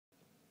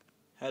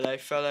Hello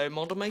fellow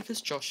model makers,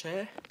 Josh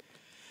here.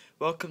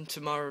 Welcome to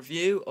my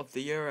review of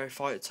the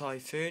Eurofighter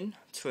Typhoon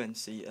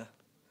twin-seater.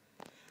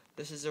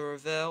 This is a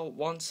Revell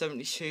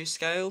 1/72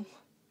 scale.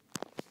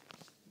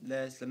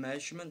 There's the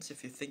measurements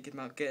if you're thinking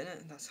about getting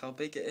it. That's how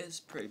big it is,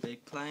 pretty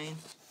big plane.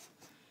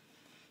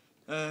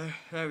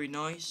 Very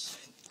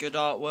nice, good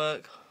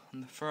artwork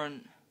on the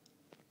front.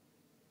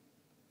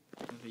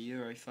 With a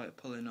Eurofighter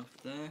pulling off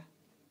there.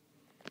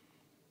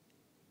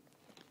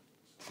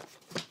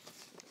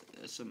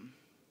 There's some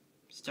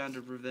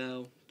standard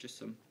Revell, just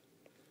some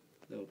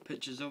little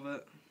pictures of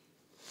it.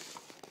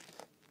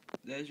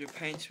 There's your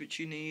paints which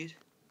you need,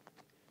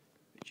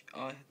 which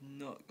I have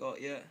not got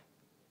yet.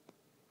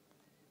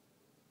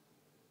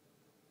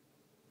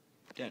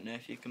 Don't know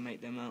if you can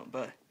make them out,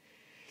 but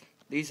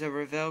these are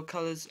Revell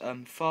colours,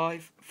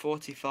 5,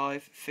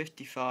 45,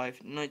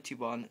 55,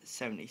 91,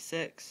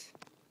 76.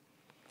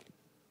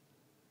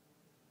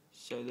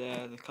 So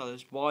there, the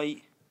colours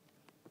white,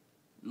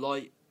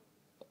 light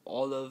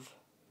olive,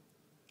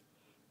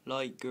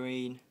 light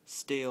green,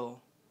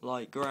 steel,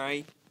 light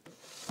grey.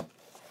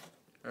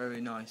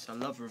 Very nice. I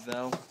love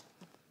Revell.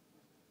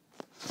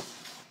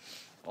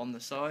 On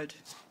the side,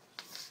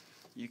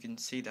 you can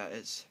see that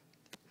it's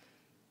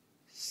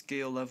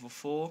skill level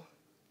 4.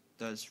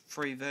 There's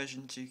 3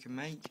 versions you can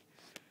make: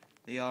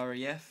 the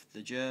RAF,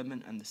 the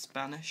German, and the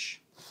Spanish.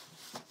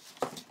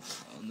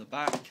 On the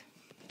back,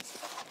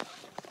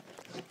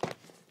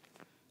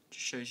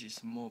 just shows you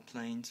some more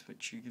planes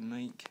which you can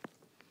make.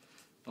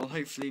 I'll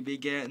hopefully be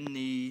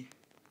getting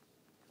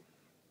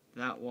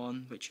that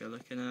one which you're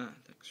looking at.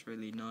 Looks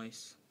really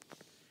nice,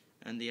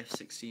 and the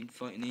F-16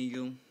 Fighting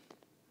Eagle,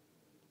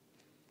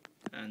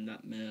 and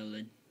that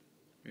Merlin,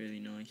 really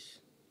nice.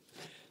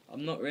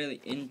 I'm not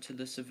really into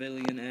the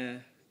civilian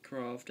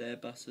aircraft,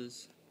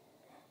 Airbuses.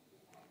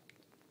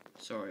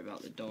 Sorry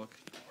about the dog.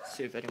 Let's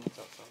see if anyone's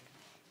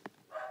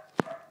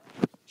outside.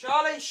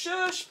 Charlie,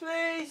 shush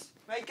please!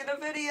 Making a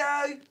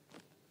video!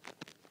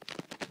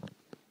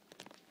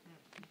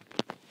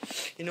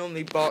 He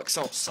normally barks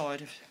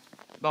outside,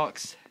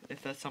 barks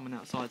if there's someone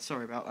outside.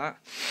 Sorry about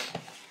that.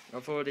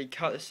 I've already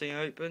cut this thing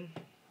open.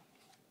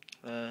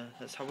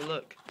 Let's have a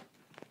look.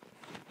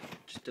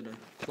 Just gonna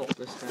plop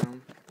this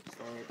down.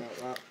 Sorry about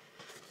that.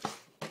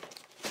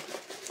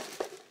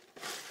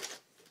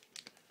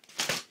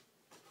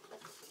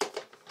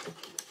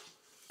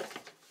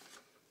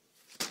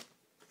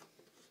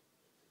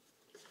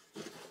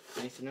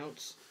 Anything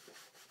else?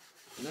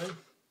 No?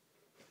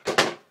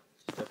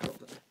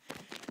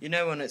 You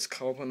know when it's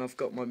cold when I've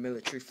got my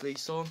military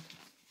fleece on.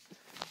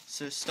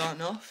 So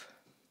starting off,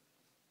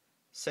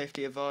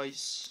 safety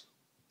advice.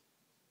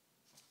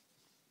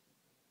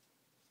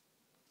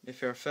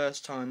 If you're a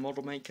first time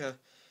model maker,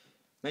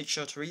 make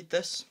sure to read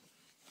this.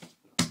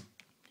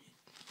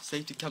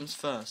 Safety comes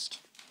first.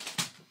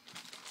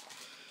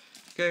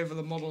 Go over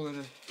the model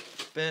in a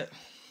bit.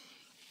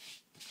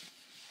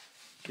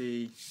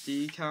 The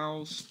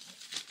decals,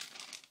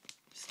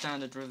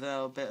 standard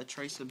Revell, bit of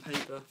tracing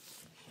paper.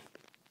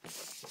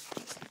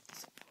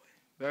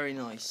 Very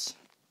nice.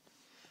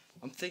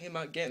 I'm thinking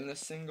about getting the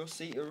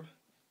single-seater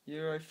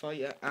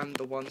Eurofighter and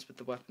the ones with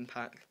the weapon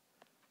pack.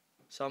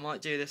 So I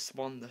might do this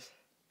one, the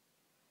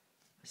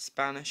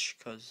Spanish,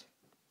 because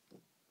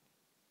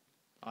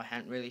I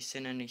hadn't really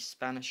seen any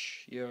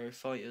Spanish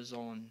Eurofighters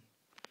on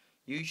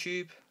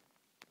YouTube.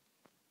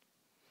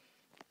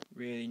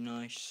 Really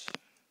nice.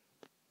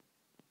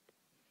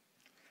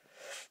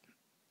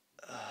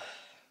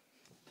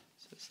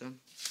 So it's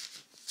them.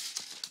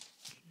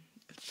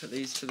 Let's put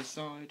these to the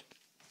side.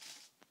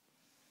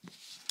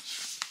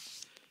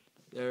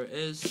 There it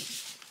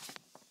is,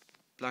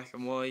 black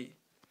and white,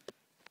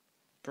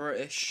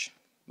 British,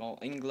 well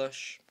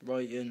English,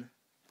 writing,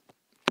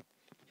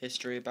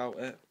 history about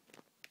it,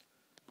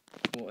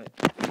 what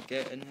you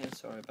get in here,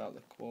 sorry about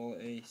the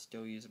quality,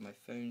 still using my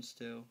phone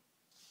still,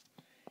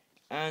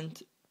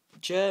 and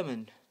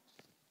German.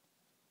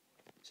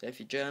 So if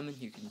you're German,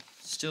 you can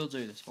still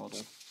do this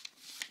model.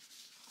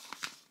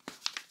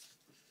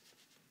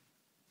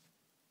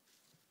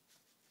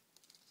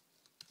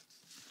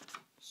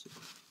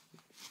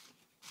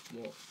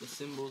 What the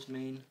symbols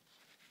mean,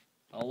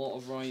 a lot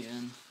of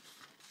writing,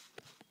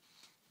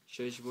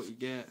 shows you what you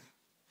get,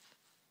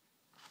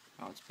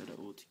 how to put it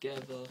all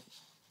together.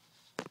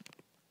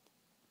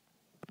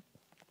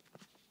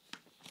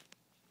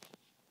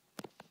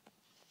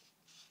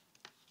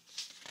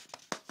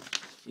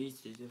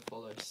 Easy to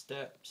follow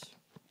steps,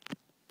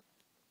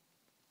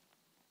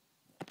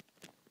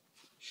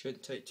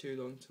 shouldn't take too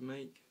long to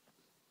make,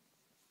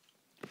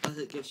 as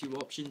it gives you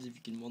options if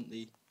you can want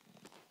the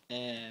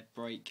air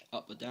brake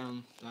up or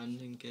down,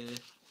 landing gear,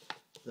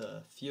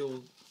 the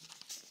fuel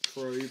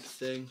probe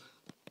thing.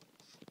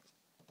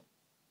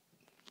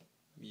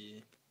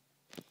 Yeah,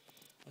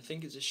 I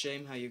think it's a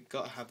shame how you've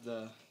got to have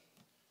the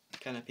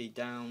canopy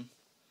down.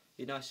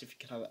 It'd be nice if you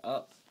could have it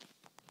up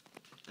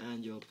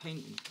and you're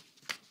painting,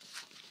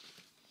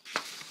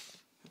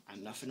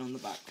 and nothing on the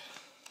back.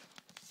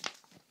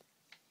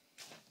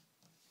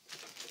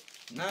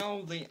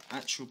 Now the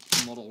actual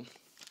model.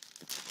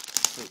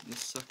 open this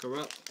sucker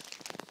up.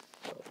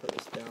 I'll put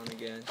this down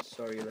again.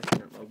 Sorry you're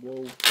looking at my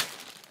wall.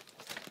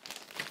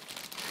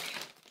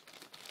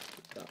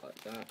 Put that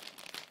like that.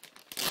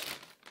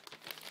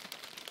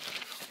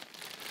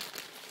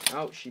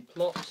 Out she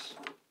plops.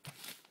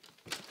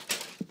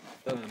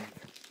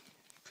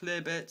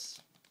 Clear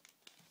bits.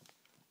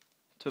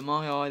 To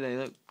my eye they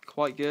look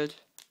quite good.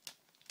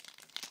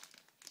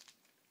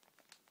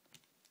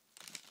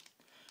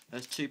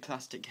 There's 2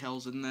 plastic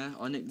hells in there.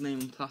 I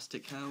nicknamed them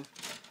plastic hell.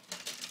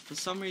 For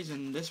some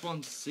reason this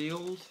one's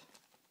sealed.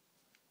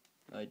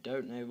 I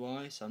don't know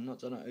why, so I'm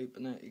not gonna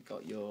open it. You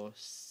got your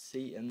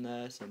seat in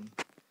there, some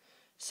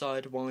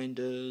side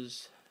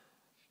winders,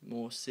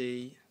 more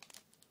seat,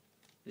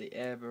 the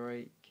air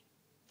brake,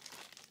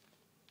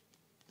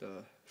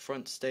 the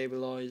front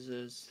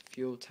stabilizers,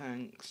 fuel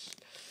tanks,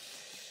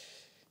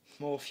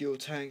 more fuel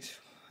tanks,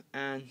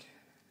 and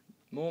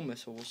more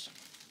missiles.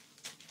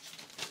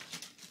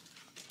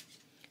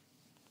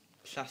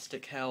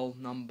 Plastic hell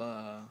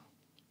number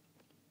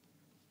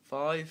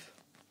 5.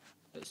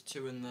 There's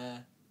 2 in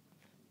there,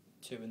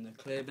 2 in the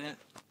clear bit.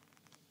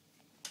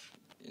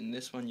 In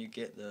this one you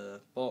get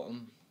the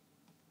bottom.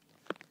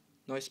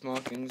 Nice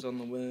markings on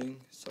the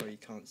wing. Sorry you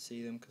can't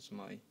see them because of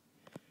my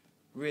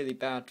really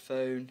bad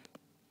phone.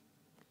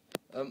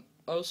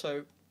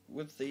 Also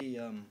with the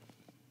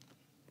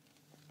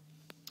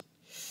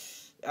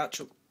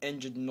actual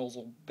engine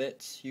nozzle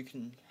bits, you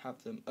can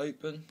have them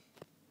open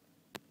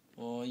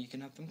or you can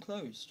have them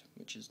closed,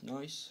 which is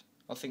nice.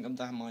 I think I'm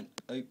down mine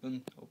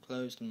open or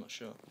closed, I'm not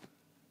sure.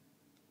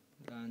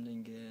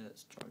 Landing gear,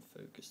 let's try and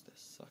focus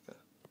this sucker.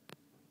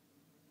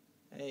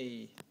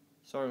 Hey,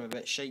 sorry I'm a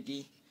bit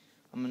shaky.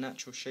 I'm a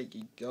natural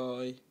shaky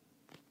guy.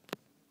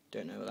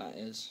 Don't know what that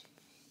is.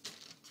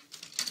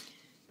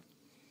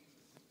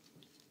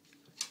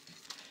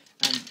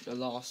 And the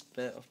last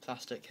bit of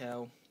plastic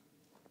hell,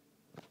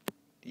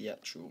 the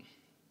actual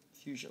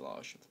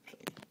fuselage of the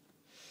plane.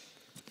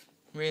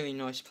 Really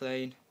nice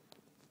plane.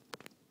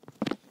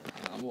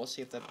 I want to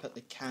see if they put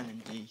the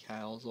cannon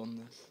decals on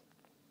this.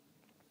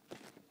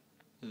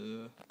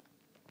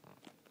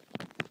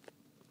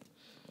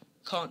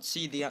 Can't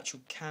see the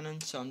actual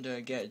cannon, so I'm going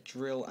to get a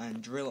drill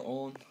and drill it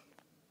on.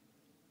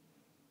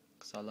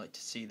 Because I like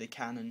to see the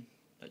cannon.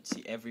 I like to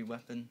see every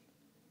weapon.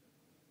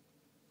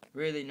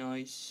 Really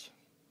nice.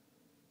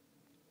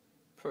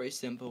 Pretty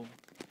simple.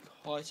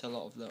 Quite a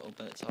lot of little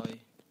bits I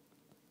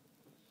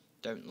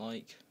don't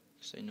like,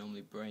 because they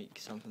normally break.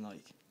 Something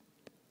like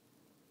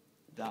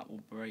that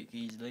will break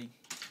easily.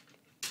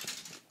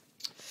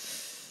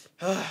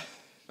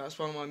 That's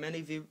one of my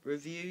many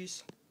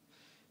reviews.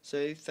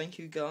 So thank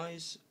you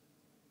guys.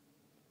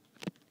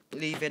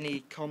 Leave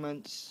any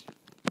comments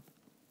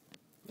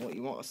what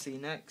you want to see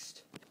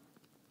next.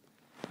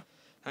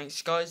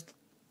 Thanks guys.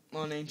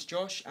 My name's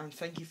Josh and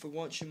thank you for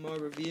watching my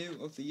review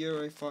of the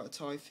Eurofighter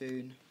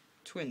Typhoon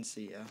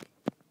twin-seater.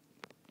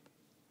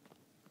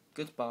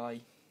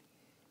 Goodbye.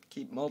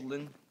 Keep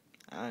modelling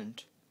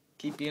and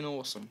keep being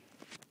awesome.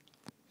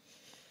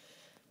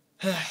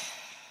 That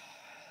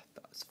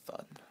was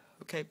fun.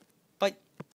 Okay.